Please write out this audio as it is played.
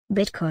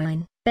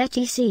Bitcoin,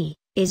 BTC,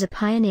 is a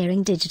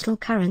pioneering digital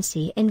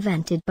currency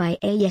invented by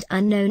a yet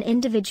unknown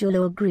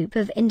individual or group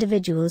of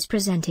individuals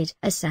presented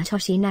as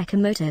Satoshi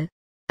Nakamoto.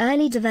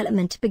 Early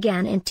development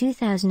began in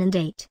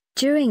 2008,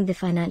 during the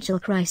financial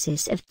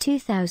crisis of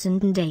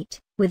 2008,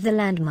 with the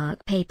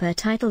landmark paper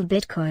titled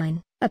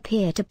Bitcoin, a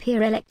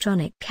peer-to-peer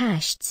electronic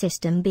cash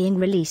system being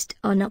released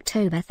on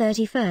October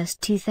 31,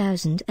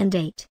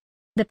 2008.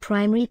 The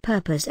primary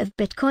purpose of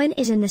Bitcoin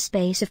is in the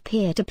space of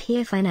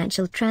peer-to-peer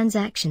financial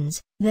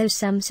transactions, though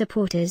some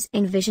supporters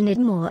envision it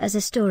more as a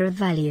store of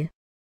value.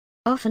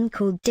 Often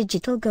called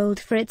digital gold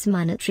for its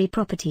monetary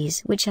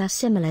properties which are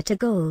similar to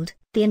gold,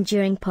 the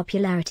enduring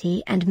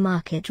popularity and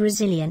market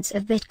resilience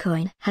of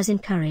Bitcoin has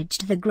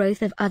encouraged the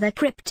growth of other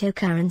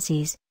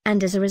cryptocurrencies,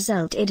 and as a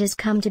result it has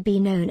come to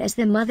be known as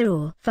the mother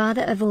or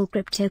father of all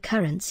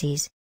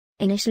cryptocurrencies.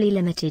 Initially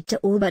limited to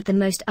all but the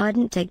most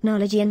ardent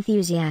technology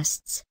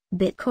enthusiasts,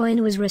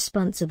 Bitcoin was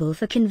responsible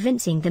for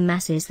convincing the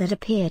masses that a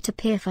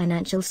peer-to-peer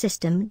financial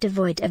system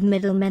devoid of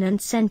middlemen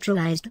and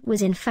centralized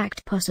was in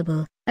fact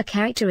possible, a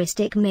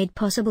characteristic made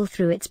possible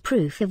through its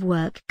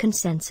proof-of-work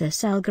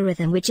consensus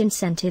algorithm which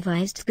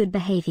incentivized good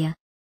behavior.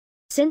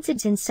 Since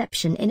its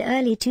inception in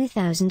early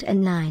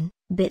 2009,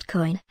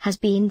 Bitcoin has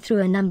been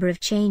through a number of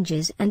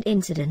changes and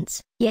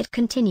incidents, yet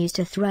continues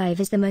to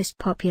thrive as the most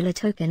popular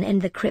token in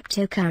the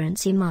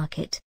cryptocurrency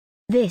market.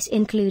 This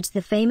includes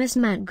the famous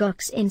Mt.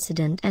 Gox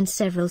incident and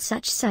several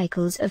such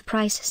cycles of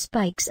price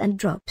spikes and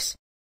drops.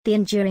 The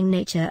enduring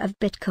nature of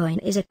Bitcoin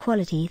is a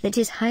quality that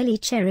is highly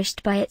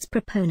cherished by its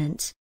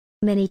proponents.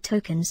 Many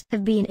tokens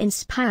have been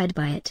inspired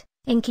by it,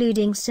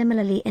 including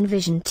similarly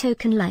envisioned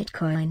token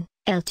Litecoin,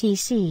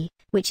 LTC,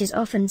 which is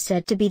often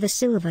said to be the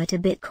silver to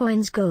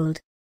Bitcoin's gold.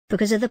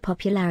 Because of the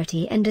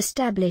popularity and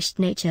established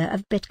nature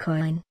of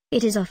Bitcoin,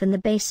 it is often the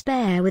base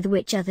pair with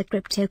which other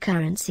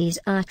cryptocurrencies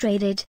are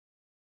traded.